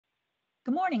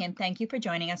Good morning, and thank you for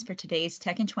joining us for today's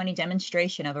Tech in 20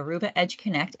 demonstration of Aruba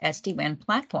EdgeConnect SD-WAN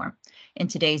platform. In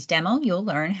today's demo, you'll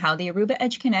learn how the Aruba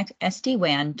EdgeConnect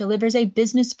SD-WAN delivers a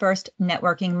business-first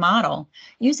networking model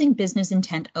using business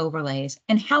intent overlays,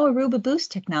 and how Aruba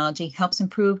Boost technology helps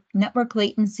improve network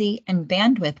latency and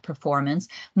bandwidth performance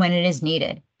when it is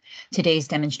needed. Today's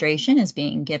demonstration is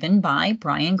being given by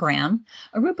Brian Graham,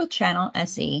 Aruba Channel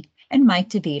SE, and Mike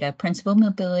DeVita, Principal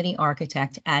Mobility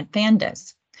Architect at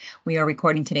Vandas. We are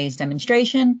recording today's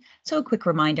demonstration, so a quick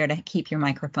reminder to keep your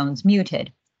microphones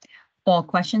muted. All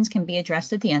questions can be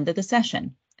addressed at the end of the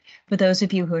session. For those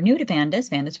of you who are new to Vandas,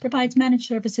 Vandas provides managed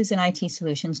services and IT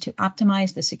solutions to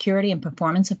optimize the security and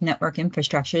performance of network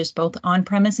infrastructures, both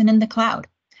on-premise and in the cloud.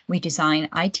 We design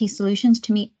IT solutions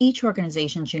to meet each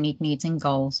organization's unique needs and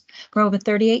goals. For over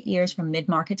 38 years, from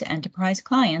mid-market to enterprise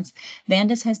clients,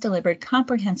 Vandas has delivered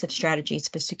comprehensive strategies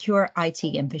for secure IT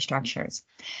infrastructures.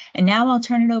 And now I'll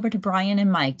turn it over to Brian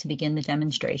and Mike to begin the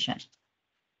demonstration.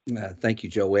 Thank you,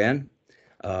 Joanne.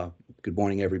 Good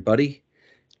morning, everybody.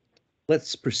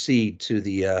 Let's proceed to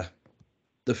the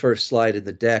first slide in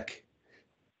the deck.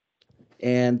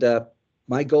 And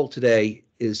my goal today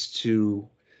is to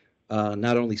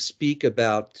not only speak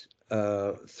about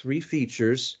three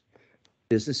features: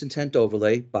 business intent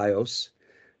overlay, BIOS,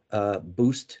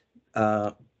 Boost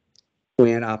WAN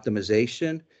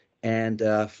optimization, and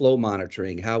flow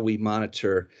monitoring, how we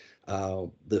monitor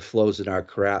the flows in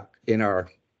our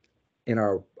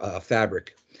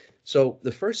fabric. So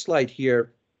the first slide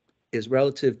here is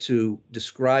relative to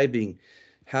describing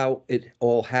how it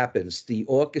all happens. The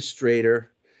orchestrator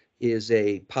is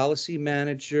a policy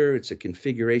manager, it's a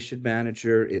configuration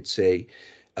manager, it's a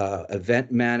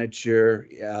event manager,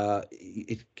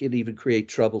 it can even create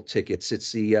trouble tickets.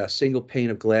 It's the single pane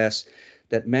of glass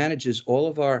that manages all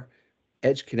of our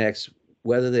edge connects,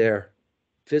 whether they're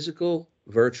physical,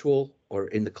 virtual, or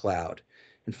in the cloud.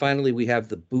 And finally, we have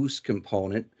the Boost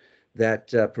component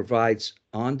that provides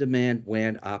on-demand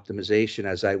WAN optimization,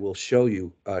 as I will show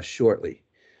you shortly.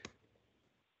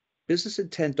 Business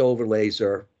intent overlays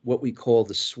are what we call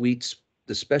the suites,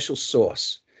 the special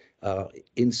sauce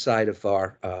inside of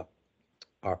our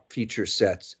feature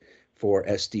sets for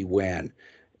SD-WAN.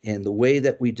 And the way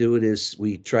that we do it is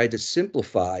we try to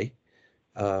simplify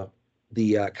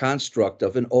the construct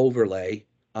of an overlay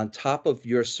on top of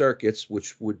your circuits,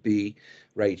 which would be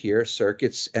right here,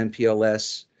 circuits,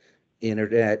 MPLS,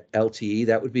 internet, LTE,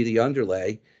 that would be the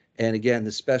underlay. And again,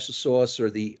 the special sauce or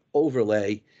the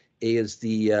overlay is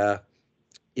the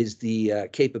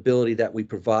capability that we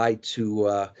provide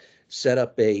to set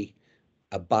up a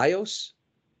BIOS,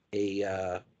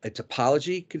 a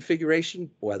topology configuration,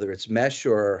 whether it's mesh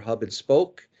or hub and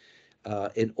spoke,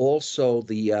 and also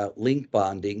the link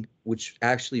bonding, which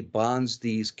actually bonds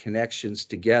these connections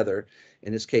together.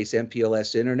 In this case,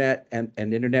 MPLS internet, and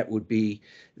internet would be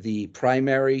the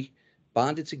primary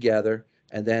bonded together,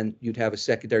 and then you'd have a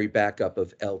secondary backup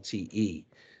of LTE.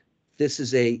 This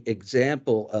is an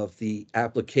example of the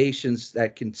applications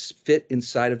that can fit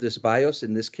inside of this BIOS.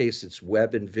 In this case, it's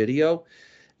web and video.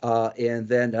 And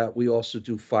then we also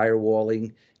do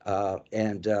firewalling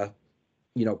and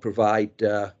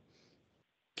provide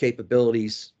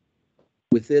capabilities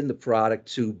within the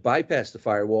product to bypass the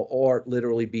firewall or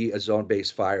literally be a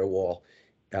zone-based firewall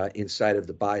inside of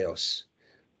the BIOS.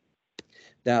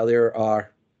 Now, there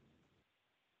are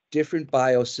different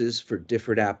BIOSes for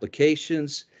different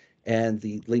applications, and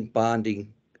the link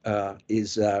bonding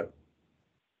is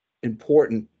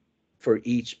important for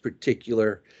each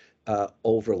particular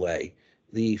overlay.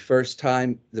 The first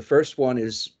one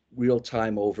is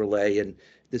real-time overlay, and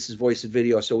this is voice and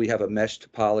video, so we have a mesh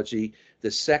topology.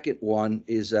 The second one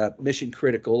is mission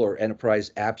critical or enterprise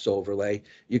apps overlay.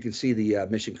 You can see the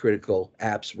mission critical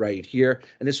apps right here,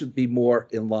 and this would be more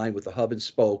in line with the hub and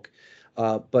spoke.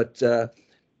 But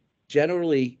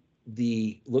generally,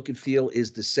 the look and feel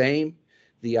is the same.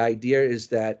 The idea is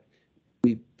that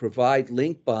we provide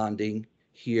link bonding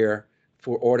here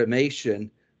for automation.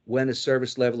 When a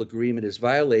service level agreement is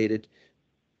violated,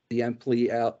 the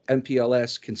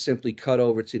MPLS can simply cut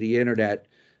over to the internet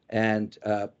and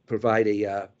provide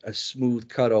a smooth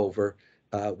cutover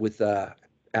with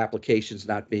applications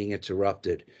not being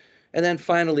interrupted. And then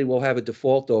finally, we'll have a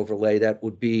default overlay that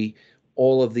would be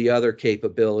all of the other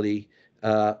capability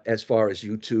as far as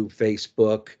YouTube,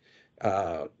 Facebook,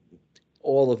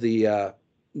 all of the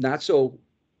not so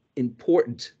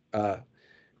important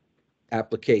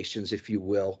applications, if you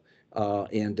will,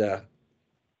 and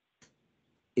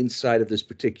inside of this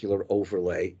particular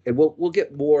overlay. And we'll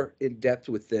get more in depth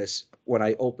with this when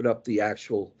I open up the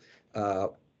actual the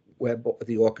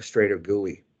orchestrator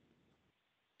GUI.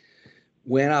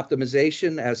 WAN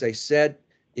optimization, as I said,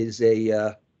 is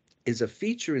a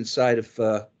feature inside of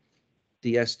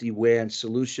the SD-WAN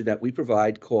solution that we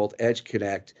provide called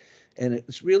EdgeConnect. And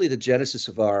it's really the genesis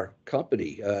of our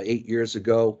company. 8 years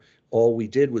ago, all we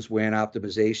did was WAN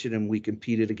optimization, and we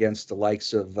competed against the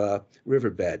likes of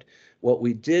Riverbed. What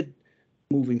we did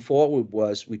moving forward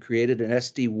was we created an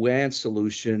SD-WAN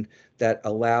solution that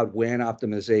allowed WAN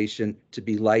optimization to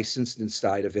be licensed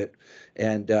inside of it.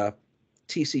 And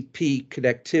TCP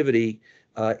connectivity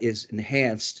is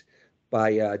enhanced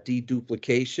by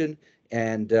deduplication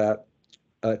and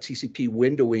TCP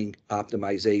windowing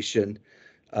optimization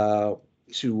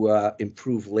to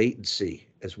improve latency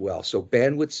as well. So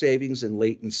bandwidth savings and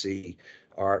latency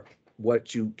are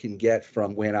what you can get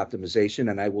from WAN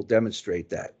optimization, and I will demonstrate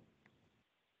that.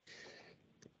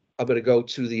 I'm going to go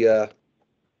to the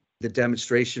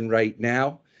demonstration right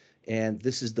now, and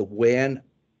this is the WAN.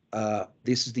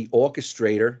 This is the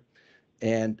orchestrator,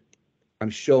 and I'm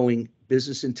showing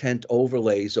business intent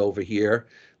overlays over here.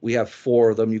 We have 4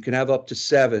 of them. You can have up to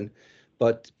 7,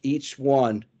 but each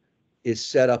one is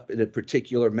set up in a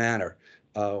particular manner.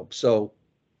 So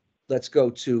let's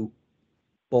go to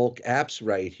bulk apps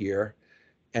right here,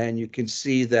 and you can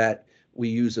see that we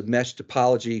use a mesh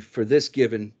topology for this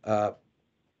given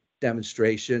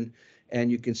demonstration,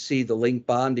 and you can see the link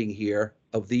bonding here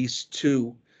of these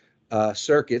 2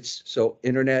 circuits. So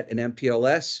internet and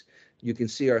MPLS. You can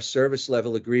see our service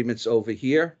level agreements over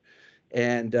here,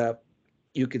 and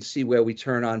you can see where we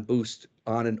turn on Boost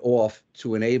on and off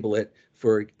to enable it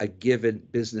for a given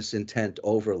business intent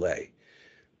overlay.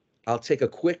 I'll take a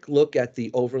quick look at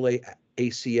the overlay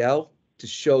ACL to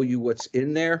show you what's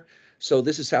in there. So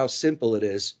this is how simple it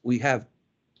is. We have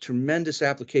tremendous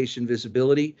application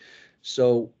visibility.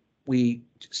 So we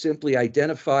simply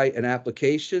identify an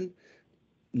application,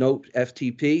 note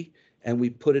FTP, and we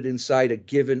put it inside a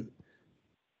given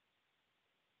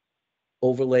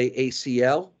overlay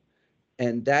ACL,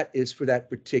 and that is for that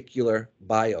particular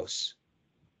BIOS.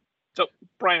 So,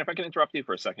 Brian, if I can interrupt you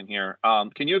for a second here,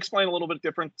 can you explain a little bit of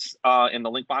difference in the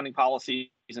link bonding policies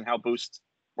and how Boost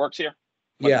works here?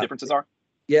 What the differences are?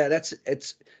 Yeah,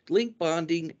 it's link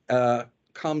bonding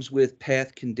comes with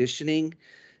path conditioning,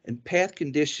 and path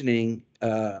conditioning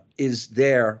is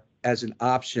there as an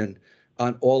option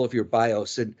on all of your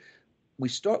BIOS. And we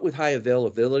start with high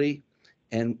availability,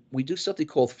 and we do something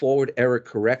called forward error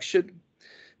correction.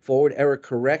 Forward error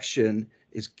correction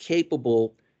is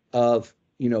capable of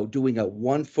doing a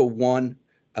one-for-one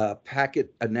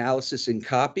packet analysis and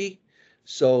copy.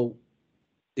 So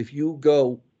if you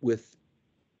go with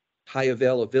high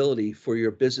availability for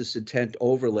your business intent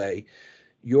overlay,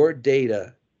 your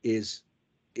data is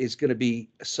going to be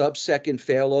a sub-second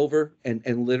failover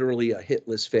and literally a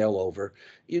hitless failover.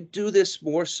 You do this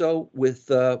more so with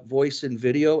voice and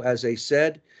video, as I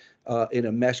said, in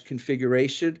a mesh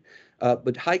configuration.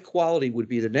 But high quality would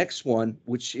be the next one,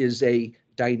 which is a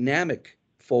dynamic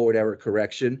forward error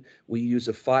correction. We use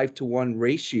a 5-to-1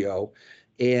 ratio.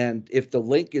 And if the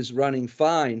link is running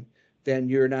fine, then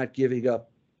you're not giving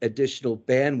up additional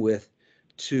bandwidth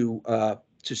to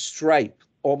stripe,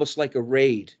 almost like a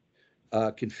RAID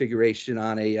configuration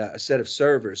on a set of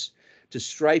servers, to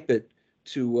stripe it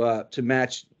to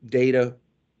match data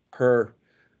per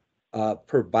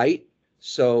byte.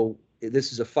 So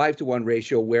this is a 5-to-1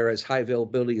 ratio, whereas high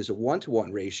availability is a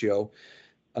 1-to-1 ratio,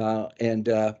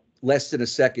 and less than a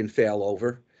second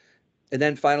failover. And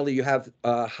then finally, you have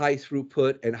high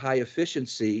throughput and high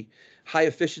efficiency. High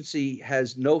efficiency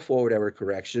has no forward error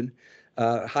correction.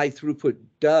 High throughput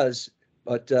does,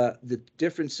 but the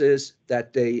difference is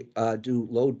that they do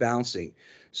load balancing.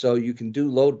 So you can do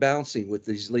load balancing with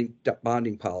these link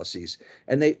bonding policies,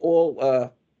 and they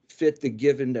all fit the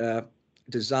given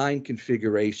design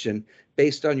configuration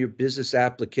based on your business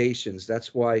applications.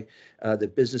 That's why the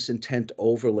business intent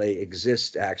overlay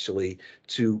exists, actually,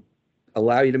 to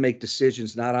allow you to make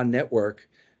decisions not on network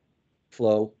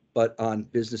flow, but on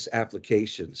business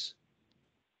applications.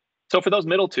 So for those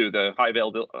middle 2, the high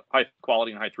availability, high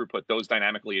quality, and high throughput, those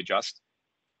dynamically adjust?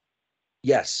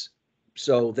 Yes.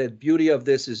 So the beauty of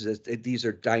this is that these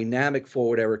are dynamic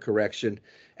forward error correction,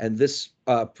 and this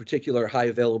particular high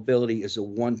availability is a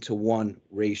 1-to-1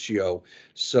 ratio.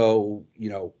 So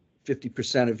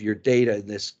 50% of your data in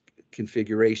this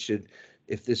configuration,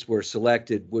 if this were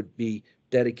selected, would be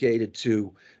dedicated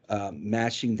to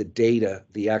matching the data,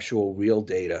 the actual real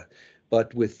data.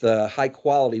 But with high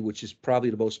quality, which is probably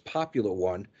the most popular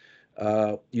one,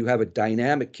 you have a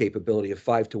dynamic capability of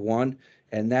 5-to-1,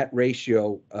 and that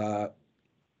ratio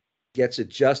gets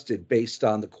adjusted based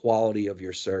on the quality of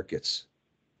your circuits.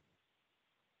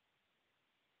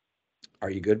 Are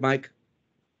you good, Mike?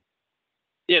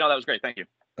 Yeah, no, that was great. Thank you.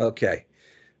 Okay.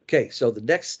 Okay, so the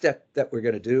next step that we're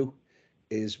going to do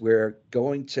is we're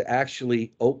going to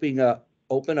actually open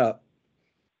up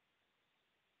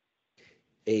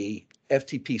a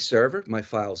FTP server, my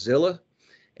FileZilla.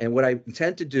 And what I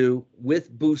intend to do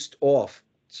with Boost off,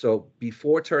 so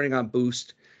before turning on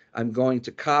Boost, I'm going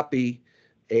to copy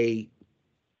using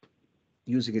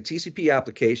a TCP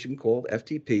application called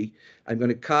FTP. I'm going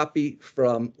to copy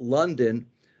from London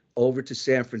over to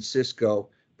San Francisco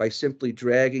by simply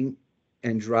dragging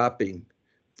and dropping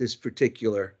this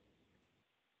particular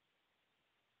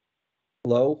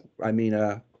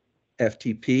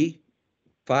FTP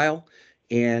file,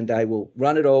 and I will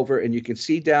run it over, and you can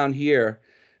see down here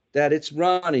that it's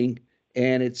running,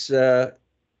 and it's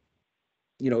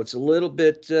it's a little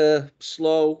bit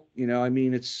slow. I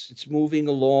mean, it's moving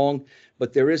along,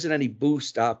 but there isn't any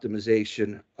boost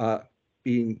optimization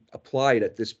being applied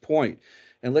at this point.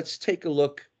 And let's take a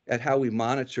look at how we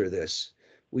monitor this.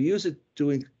 We use it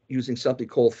using something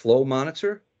called Flow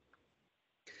Monitor.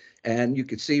 And you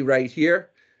can see right here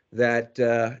that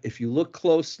if you look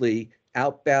closely,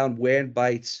 outbound WAN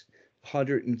bytes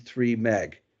 103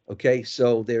 meg. Okay,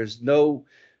 so there's no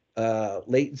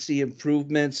latency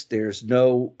improvements. There's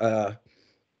no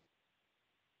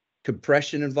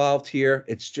compression involved here.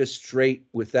 It's just straight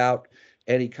without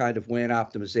any kind of WAN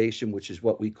optimization, which is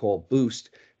what we call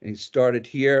Boost. And it started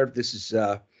here. This is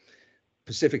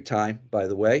Pacific time, by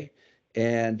the way.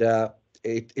 And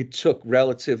it took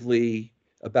relatively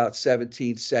about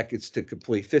 17 seconds to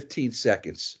complete, 15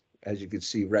 seconds, as you can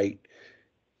see right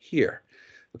here.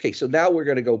 Okay, so now we're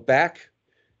going to go back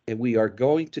and we are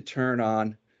going to turn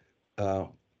on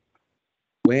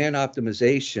WAN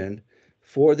optimization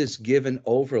for this given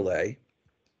overlay.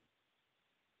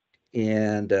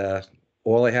 And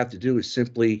all I have to do is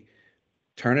simply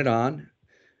turn it on,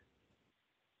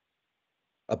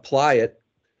 apply it,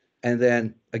 and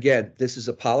then again, this is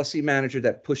a policy manager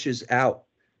that pushes out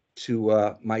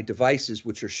to my devices,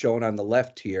 which are shown on the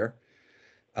left here.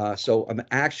 So I'm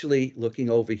actually looking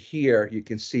over here. You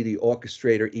can see the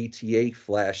orchestrator ETA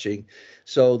flashing.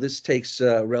 So this takes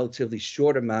a relatively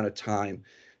short amount of time.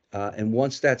 And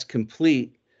once that's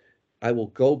complete, I will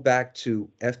go back to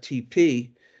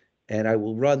FTP and I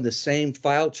will run the same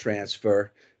file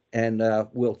transfer, and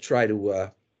we'll try to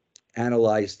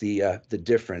analyze the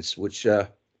difference, which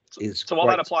is so while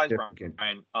that applies, significant.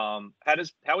 Brian,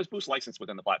 how is Boost licensed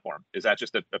within the platform? Is that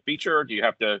just a feature? Do you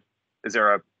have to? Is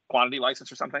there a quantity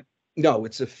license or something? No,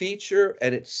 it's a feature,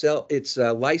 and it's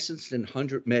licensed in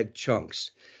 100 meg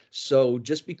chunks. So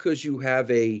just because you have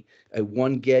a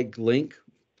 1 gig link,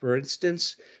 for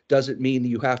instance, doesn't mean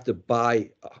you have to buy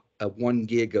a 1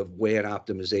 gig of WAN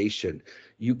optimization.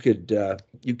 You could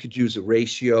use a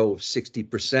ratio of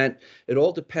 60%. It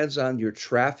all depends on your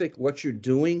traffic, what you're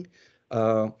doing,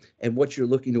 and what you're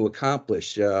looking to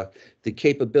accomplish. The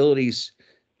capabilities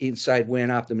inside WAN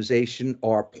optimization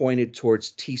are pointed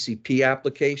towards TCP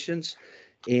applications,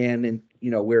 and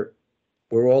we're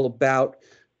all about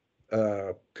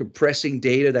compressing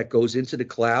data that goes into the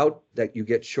cloud that you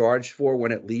get charged for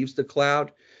when it leaves the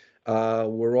cloud.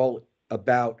 We're all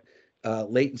about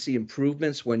latency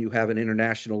improvements when you have an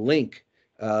international link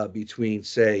between,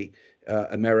 say,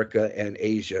 America and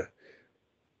Asia.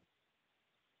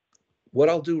 What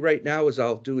I'll do right now is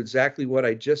I'll do exactly what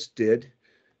I just did.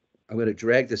 I'm going to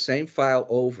drag the same file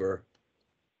over,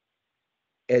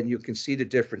 and you can see the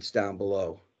difference down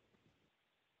below.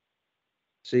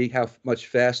 See how much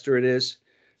faster it is?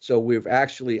 So we're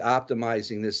actually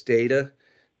optimizing this data,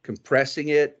 compressing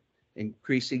it,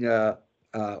 increasing WAN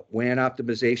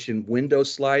optimization window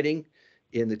sliding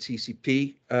in the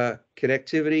TCP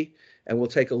connectivity. And we'll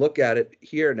take a look at it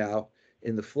here now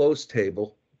in the flows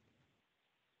table.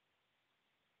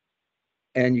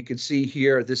 And you can see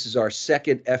here, this is our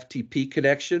second FTP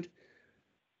connection.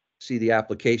 See the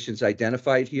applications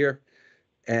identified here.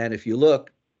 And if you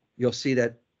look, you'll see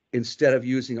that instead of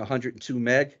using 102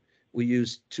 meg, we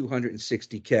use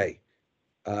 260K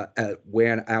at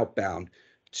WAN outbound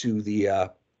to the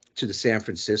San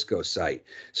Francisco site.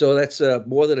 So that's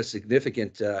more than a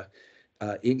significant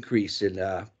increase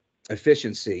in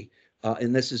efficiency.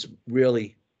 And this is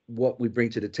really what we bring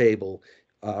to the table.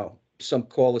 Some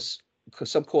call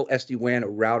SD-WAN a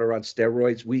router on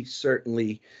steroids. We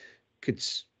certainly could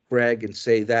brag and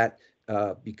say that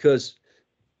because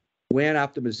WAN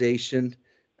optimization,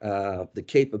 the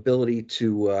capability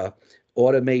to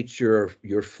automate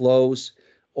your flows,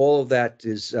 all of that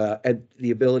is, and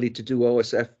the ability to do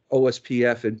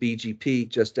OSPF and BGP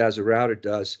just as a router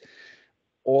does,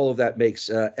 all of that makes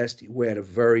SD-WAN a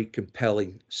very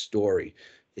compelling story.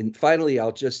 And finally,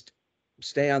 I'll just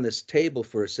stay on this table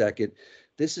for a second.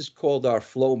 This is called our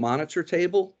flow monitor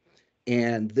table,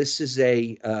 and this is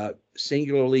a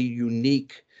singularly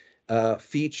unique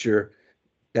feature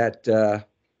that,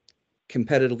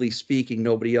 competitively speaking,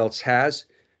 nobody else has.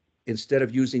 Instead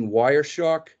of using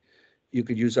Wireshark, you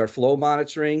could use our flow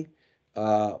monitoring,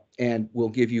 and we'll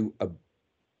give you a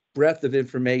breadth of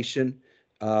information.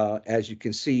 As you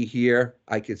can see here,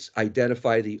 I could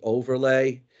identify the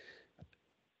overlay.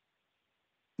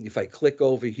 If I click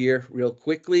over here real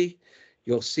quickly,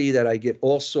 you'll see that I get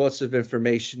all sorts of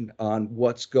information on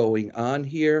what's going on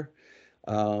here.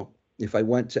 If I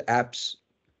went to apps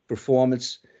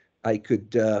performance, I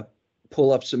could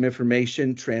pull up some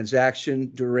information,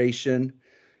 transaction duration,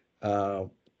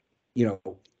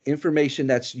 information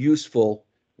that's useful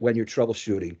when you're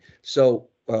troubleshooting. So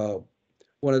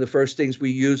one of the first things we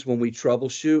use when we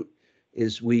troubleshoot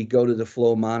is we go to the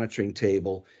flow monitoring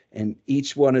table, and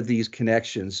each one of these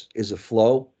connections is a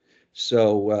flow.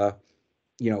 So,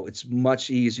 it's much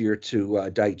easier to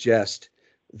digest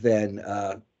than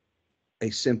a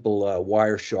simple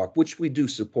Wireshark, which we do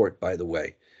support, by the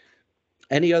way.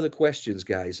 Any other questions,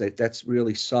 guys? That's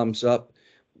really sums up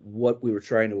what we were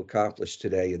trying to accomplish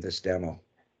today in this demo.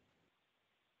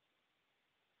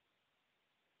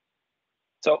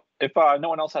 So if no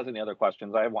one else has any other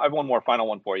questions, I have one more final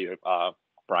one for you,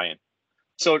 Brian.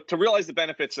 So to realize the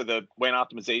benefits of the WAN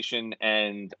optimization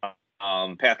and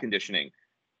path conditioning,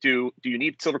 do you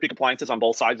need Silver Peak appliances on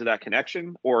both sides of that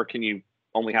connection, or do you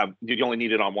only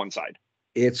need it on one side?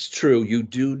 It's true. You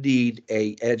do need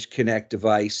a EdgeConnect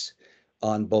device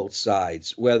on both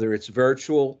sides, whether it's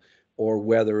virtual or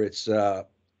whether it's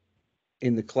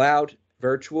in the cloud,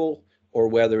 virtual, or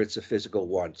whether it's a physical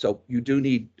one. So you do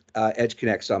need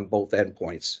EdgeConnects on both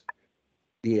endpoints.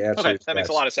 The answer Okay, is that makes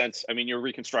a yes. lot of sense. I mean, you're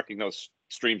reconstructing those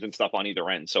streams and stuff on either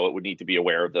end, so it would need to be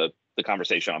aware of the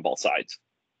conversation on both sides.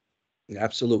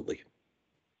 Absolutely.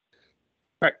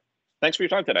 All right. Thanks for your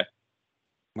time today.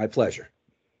 My pleasure.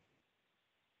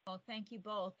 Well, thank you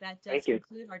both. That does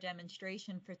conclude our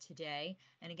demonstration for today.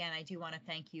 And again, I do want to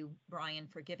thank you, Brian,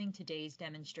 for giving today's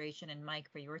demonstration, and Mike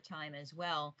for your time as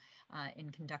well in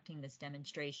conducting this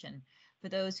demonstration. For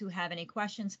those who have any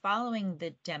questions following the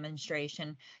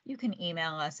demonstration, you can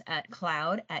email us at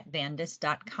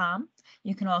cloud@vandus.com.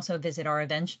 You can also visit our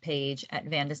events page at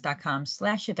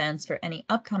vandus.com/events for any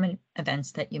upcoming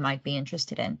events that you might be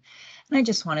interested in. And I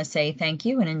just want to say thank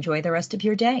you and enjoy the rest of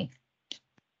your day.